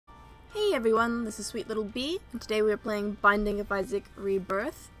Hey everyone, this is Sweet Little Bee, and today we are playing Binding of Isaac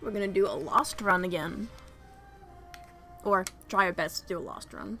Rebirth. We're gonna do a lost run again. Or, try our best to do a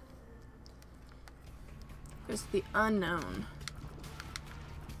lost run. There's the unknown.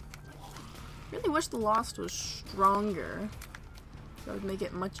 Really wish the lost was stronger. That would make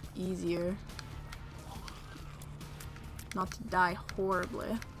it much easier. Not to die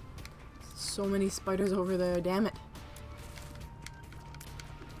horribly. So many spiders over there, damn it.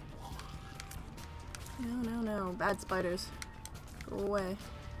 No, bad spiders. Go away.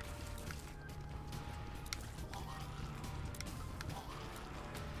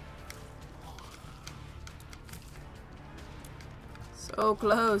 So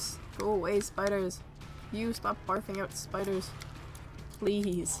close. Go away, spiders. You stop barfing out spiders.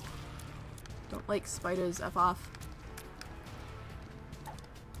 Please. Don't like spiders, F off.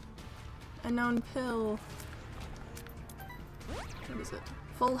 Unknown pill. What is it?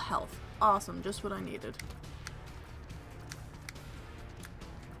 Full health. Awesome, just what I needed.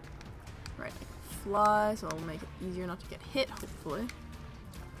 Right, I can fly, so it'll make it easier not to get hit, hopefully.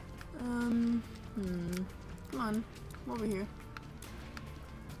 Come on, come over here.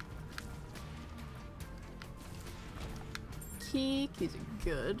 Keys are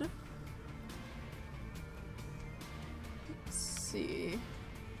good. Let's see.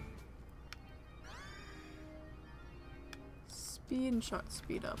 Speed and shot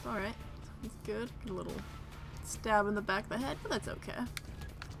speed up. Alright. Sounds good. Get a little stab in the back of the head, but that's okay.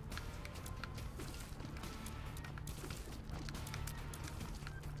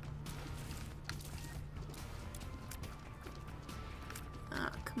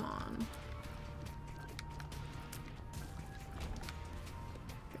 Ah, come on.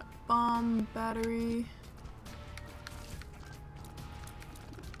 Got bomb, battery.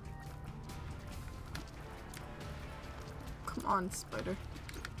 Come on, spider.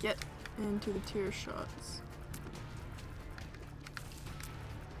 Get into the tear shots.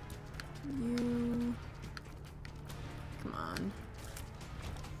 You. Come on.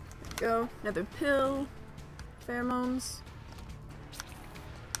 There we go. Another pill. Pheromones.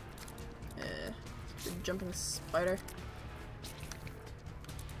 Big jumping spider.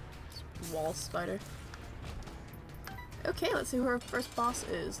 Wall spider. Okay, let's see who our first boss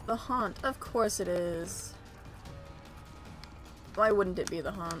is. The Haunt. Of course it is. Why wouldn't it be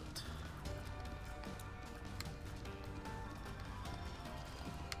the Haunt?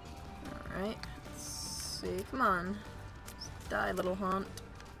 Alright, let's see. Come on. Just die, little Haunt.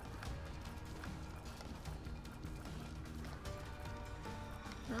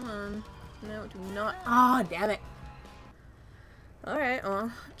 Come on. No, do not. Ah, damn it. Alright,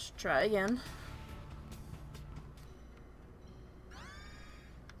 well, let's try again.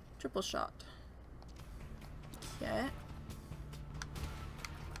 Triple shot. Okay.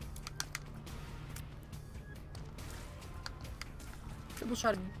 Triple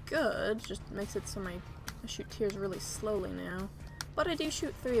shot good, just makes it so I shoot tears really slowly now. But I do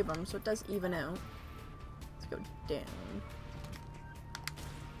shoot 3 of them, so it does even out. Let's go down.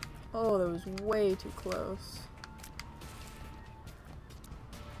 Oh, that was way too close.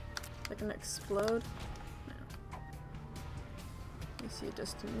 Is that gonna explode? No. I see a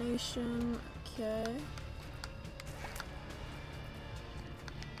destination. Okay.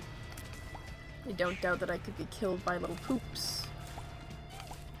 I don't doubt that I could be killed by little poops.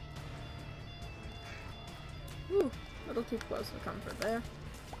 Ooh, a little too close for comfort there.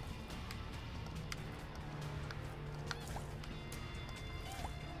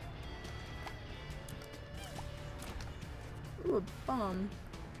 Ooh, a bomb.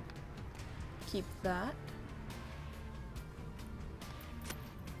 Keep that.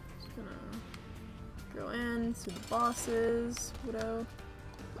 Just gonna go in, see the bosses. Widow.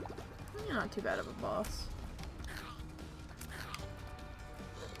 Yeah, not too bad of a boss.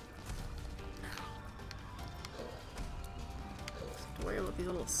 Worry about these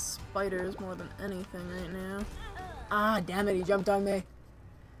little spiders more than anything right now. Ah, damn it, he jumped on me.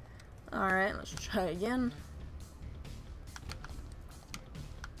 Alright, let's try again.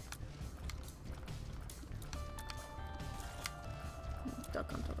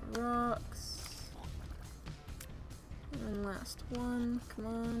 Duck onto the rocks. And last one, come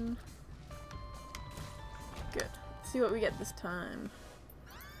on. Good. Let's see what we get this time.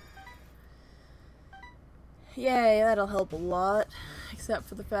 Yay, that'll help a lot. Except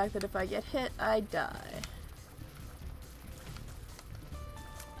for the fact that if I get hit, I die.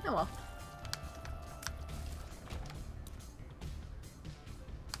 Oh well.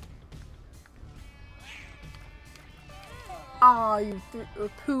 Aw, you threw a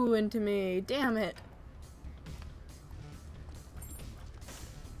poo into me. Damn it.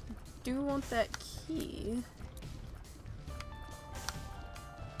 do want that key.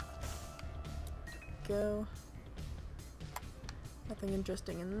 Go. Nothing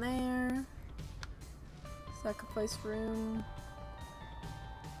interesting in there. Sacrifice room.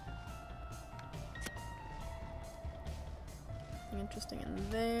 Nothing interesting in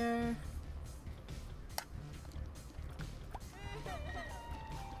there.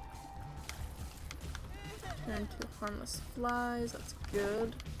 Turn to harmless flies, that's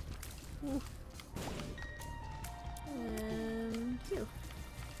good. Ooh. And you.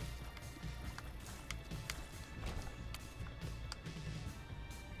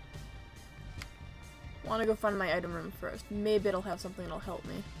 Want to go find my item room first. Maybe it'll have something that'll help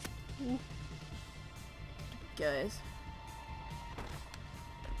me. Ooh. Guys.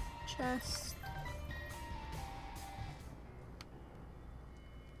 Chest.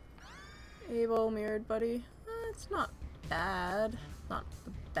 Able mirrored buddy. It's not bad. Not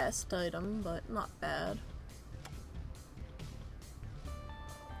the best item, but not bad.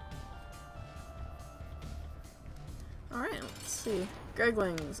 Alright, let's see.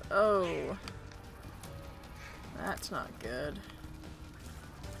 Greglings. Oh. That's not good.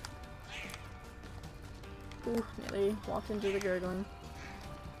 Ooh, nearly walked into the gurgling.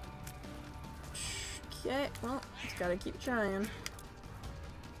 Okay, well, just gotta keep trying.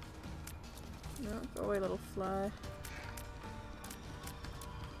 No, go away, little fly.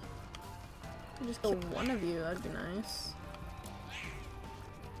 Just kill one of you, that'd be nice.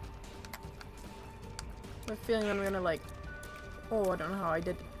 I have a feeling that I'm gonna like... Oh, I don't know how I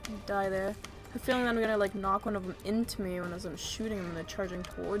did die there. I have a feeling that I'm gonna like knock one of them into me when as I'm shooting them and they're charging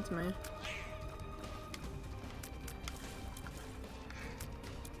towards me.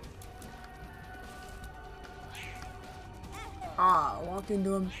 Ah, walked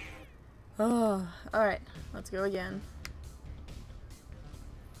into him. Oh, alright, let's go again.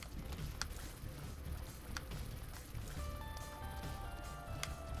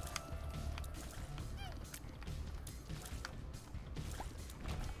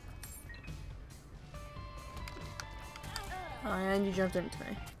 Oh, and you jumped into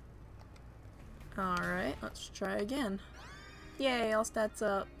me. Alright, let's try again. Yay, all stats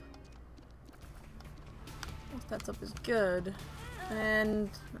up. All stats up is good. And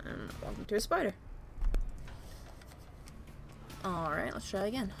welcome to a spider. Alright, let's try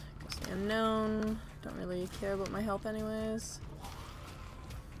again. Guess the unknown. Don't really care about my health anyways.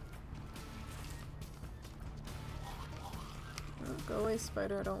 Oh, go away,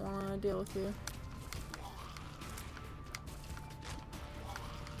 spider. I don't want to deal with you.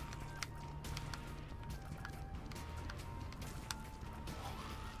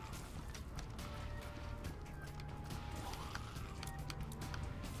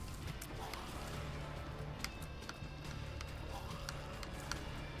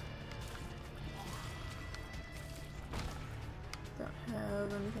 Don't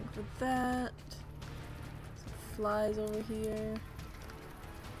have anything for that. Some flies over here.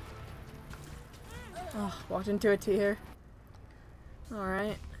 Oh, walked into a tier.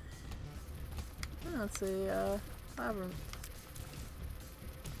 Alright. Let's see, lab room.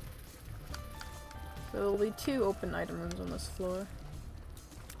 So there'll be 2 open item rooms on this floor.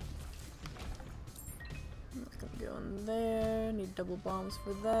 I'm just gonna go in there. Need double bombs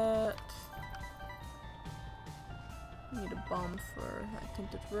for that. Need a bomb for that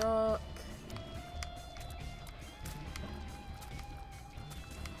tinted rock.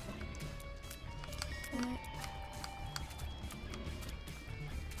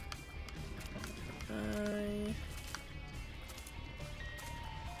 Okay.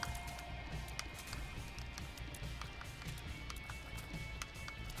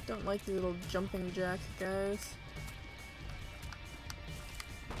 Don't like the little jumping jack guys.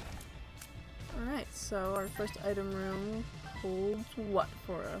 Alright, so our first item room holds what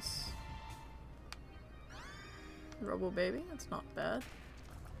for us? Robo Baby, that's not bad.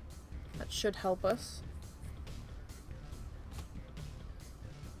 That should help us.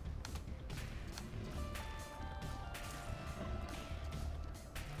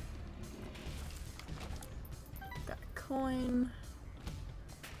 Got a coin.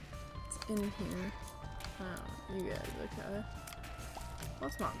 It's in here. Oh, you guys, okay. Well,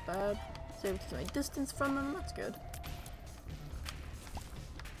 that's not bad. Able to keep my distance from them, that's good.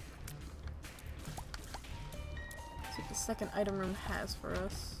 See what the second item room has for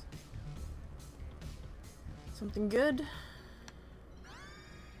us. Something good.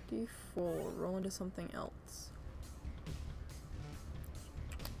 D4, roll into something else.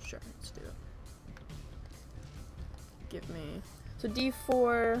 Sure, let's do it. Give me... So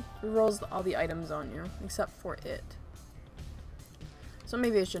D4 rolls all the items on you, except for it. So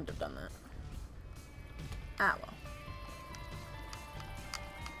maybe I shouldn't have done that. Ah,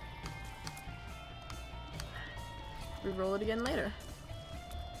 well. Reroll it again later.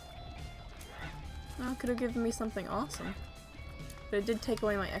 Oh, could have given me something awesome. But it did take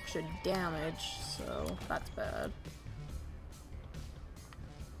away my extra damage, so that's bad.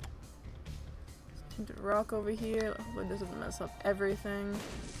 Tinted rock over here. Hopefully this doesn't mess up everything.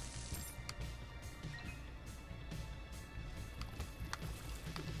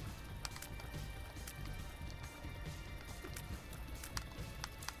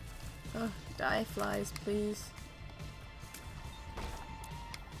 Oh, die flies, please.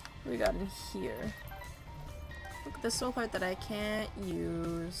 What we got in here? Look at the soul heart that I can't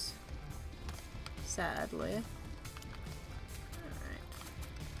use. Sadly. Alright.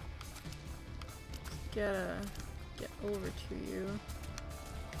 Gotta get over to you.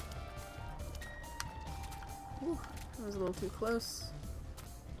 Ooh, that was a little too close.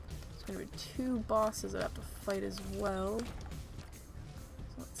 There's gonna be 2 bosses that I have to fight as well.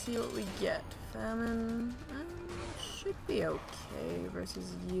 So let's see what we get. Famine should be okay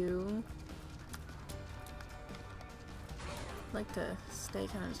versus you. I'd like to stay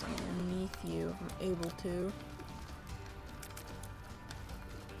kind of just underneath you if I'm able to.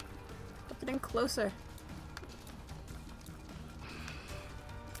 Stop getting closer.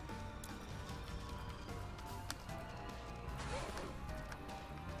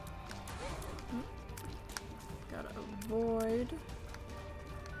 Gotta avoid.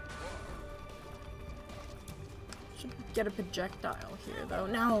 Should get a projectile here though.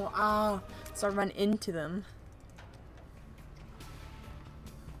 No! Ah! So I run into them.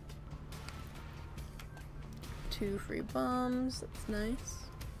 Two free bombs, that's nice.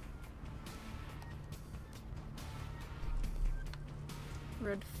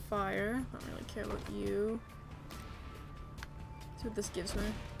 Red fire, don't really care about you. See what this gives me.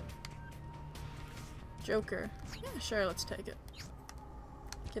 Joker. Yeah, sure, let's take it.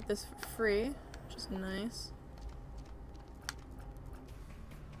 Get this for free, which is nice.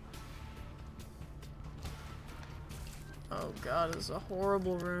 Oh god, this is a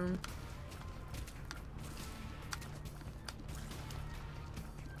horrible room.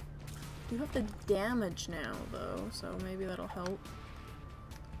 You have the damage now, though, so maybe that'll help.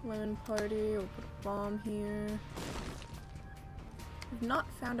 Lemon party, we'll put a bomb here. We've not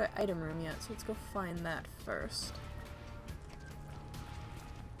found our item room yet, so let's go find that first.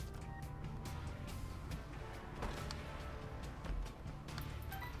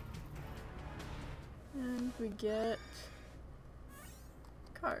 And we get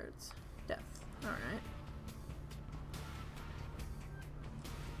cards. Death. Alright.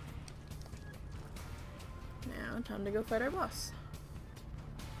 Now, time to go fight our boss.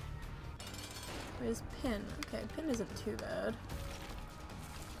 Where's Pin? Okay, Pin isn't too bad.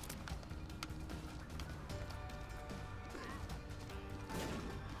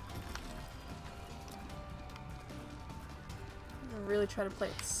 I really try to play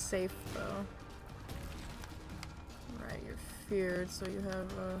it safe, though. Right, you're feared, so you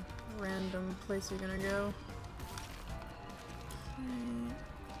have a random place you're gonna go. Okay.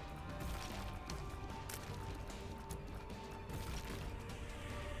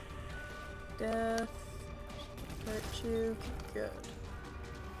 Death. Hurt you. Good.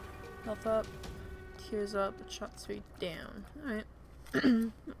 Health up. Tears up. Shot speed down. Alright.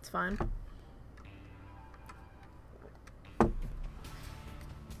 That's fine.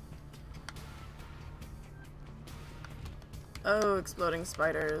 Oh, exploding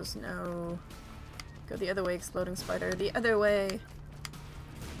spiders. No. Go the other way, exploding spider. The other way.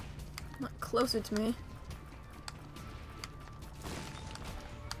 Not closer to me.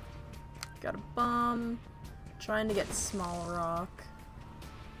 Got a bomb. Trying to get small rock.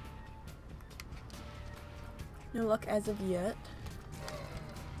 No luck as of yet.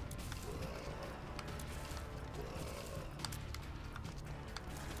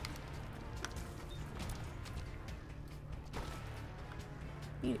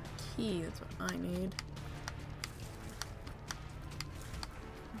 Need a key, that's what I need.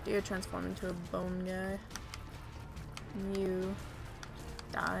 Deer transform into a bone guy. You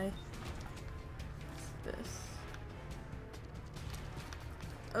die. What's this?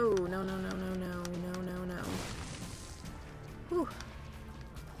 Oh, no, no, no, no, no, no, no, no. Whew.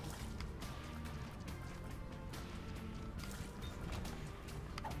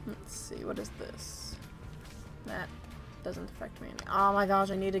 Let's see, what is this? That doesn't affect me. Oh my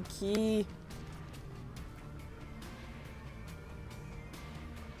gosh, I need a key.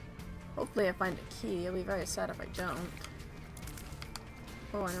 Hopefully I find a key. I'll be very sad if I don't.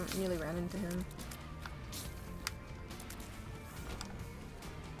 Oh, I nearly ran into him.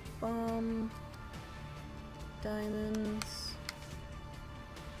 bomb. Diamonds.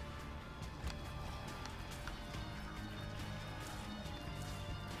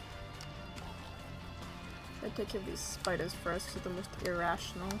 Try to take care of these spiders first, because they're the most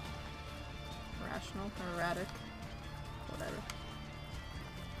irrational. Irrational? Erratic? Whatever.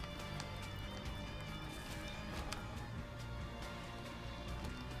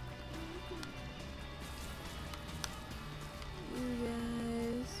 You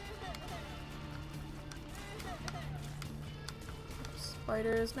guys.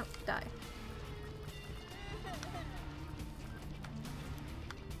 Spiders. Nope, die.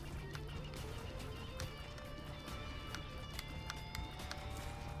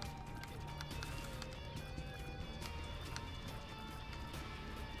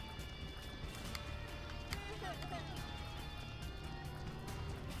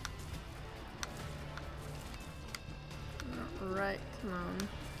 Right, come on.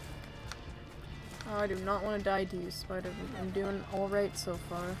 Oh, I do not want to die to you, spider. I'm doing alright so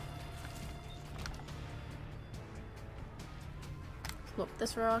far. Let's look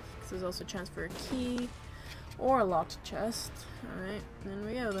this rock, because there's also a chance for a key. Or a locked chest. Alright, in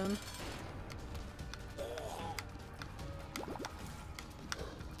we go then.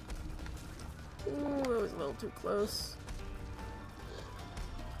 Ooh, it was a little too close.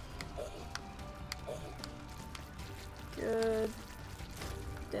 Good.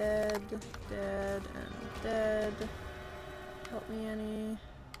 Dead, dead, and dead. Help me any.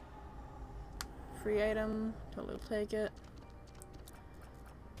 Free item. Totally take it.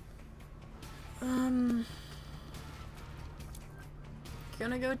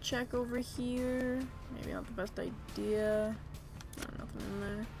 Gonna go check over here. Maybe not the best idea. No, nothing in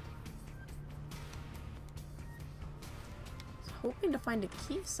there. I was hoping to find a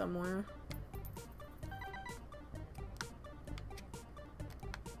key somewhere.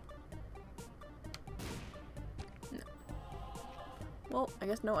 Well, I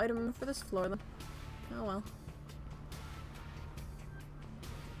guess no item for this floor then. Oh well.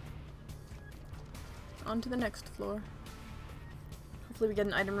 On to the next floor. Hopefully we get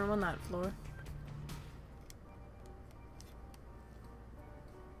an item room on that floor.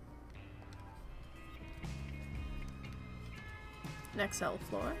 Next cell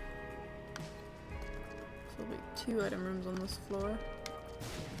floor. So there'll be 2 item rooms on this floor.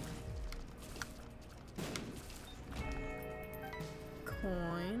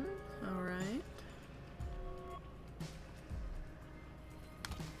 Coin. Alright.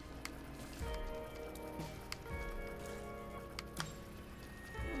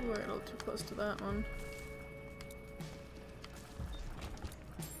 We're a little too close to that one.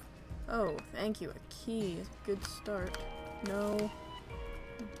 Oh, thank you. A key is a good start. No.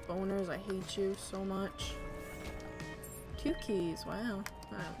 Boners, I hate you so much. 2 keys, wow.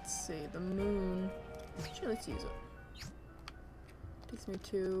 Alright, let's see. The moon. Sure, let's use it. Takes me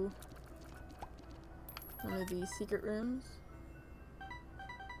to one of the secret rooms.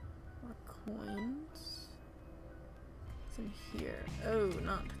 More coins. What's in here? Oh,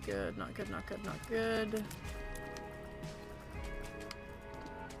 not good, not good, not good, not good.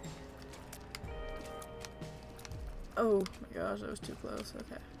 Oh my gosh, that was too close.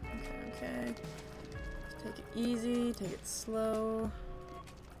 Okay, okay, okay. Just take it easy, take it slow.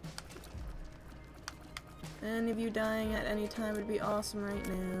 Any of you dying at any time would be awesome right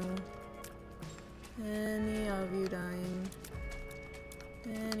now. Any of you dying.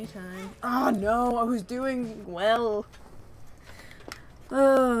 Anytime. Oh no, I was doing well.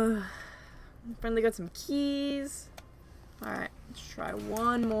 Friendly got some keys. Alright, let's try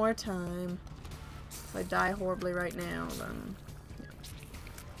one more time. If I die horribly right now, then... Yeah.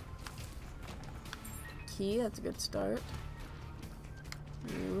 Key, that's a good start.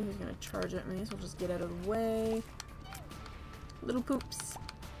 Ooh, he's gonna charge at me, so I'll just get out of the way. Little poops.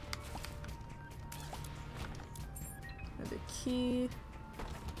 Another key.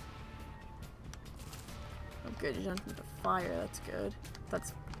 Oh good, you jumped into fire, that's good.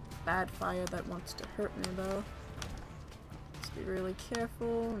 That's bad fire that wants to hurt me though. Just be really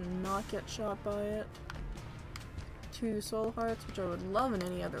careful and not get shot by it. 2 soul hearts, which I would love in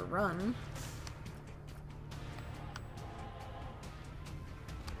any other run.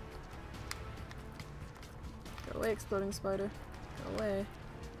 Go away, exploding spider. Go away.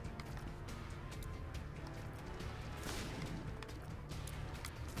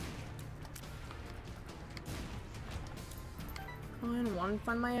 Coin, want to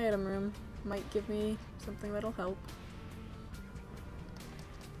find my item room. Might give me something that'll help.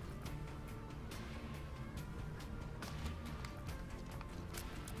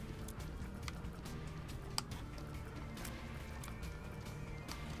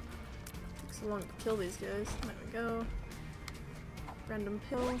 so long to kill these guys. There we go. Random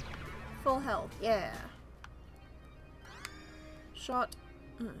pill. Full health. Yeah. Shot.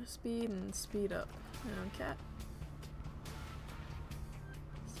 Speed and speed up. Okay.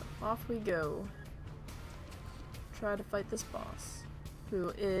 So off we go. Try to fight this boss. Who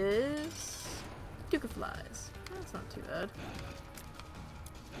is... Duke of Flies. That's not too bad.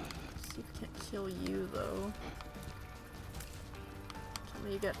 See if we can't kill you though. Tell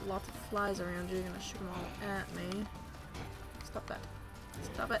me you get lots of flies around you, you're gonna shoot them all at me. Stop that.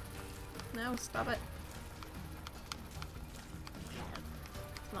 Stop it. No, stop it.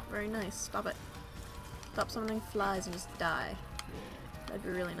 It's not very nice. Stop it. Stop summoning flies and just die. That'd be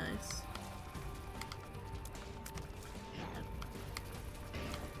really nice.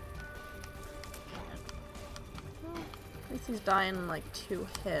 At least he's dying in like 2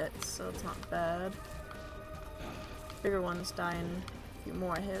 hits, so it's not bad. Bigger ones die in a few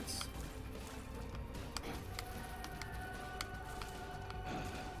more hits.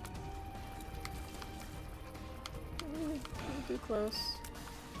 Too close.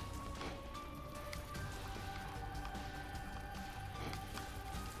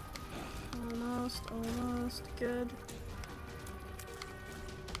 Almost good.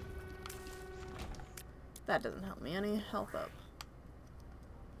 That doesn't help me any. Health up.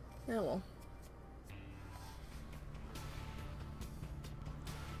 Yeah, well.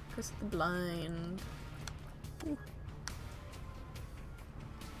 Curse the blind. Ooh.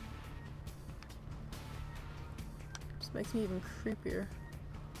 Just makes me even creepier.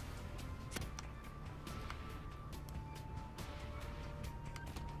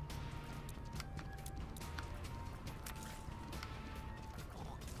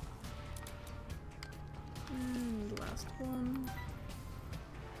 And last one.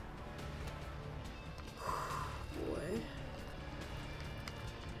 Boy.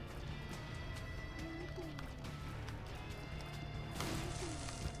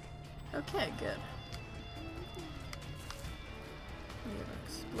 Okay, good. We have an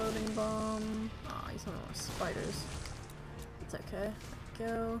exploding bomb. Aw, he's on with spiders. It's okay. There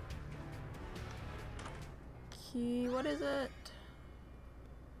we go. Key, what is it?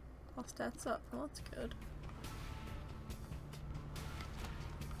 All stats up. Well, that's good.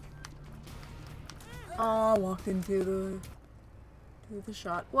 Oh, I walked into the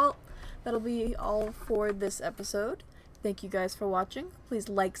shot. Well, that'll be all for this episode. Thank you guys for watching. Please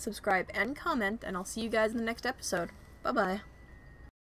like, subscribe, and comment, and I'll see you guys in the next episode. Bye-bye.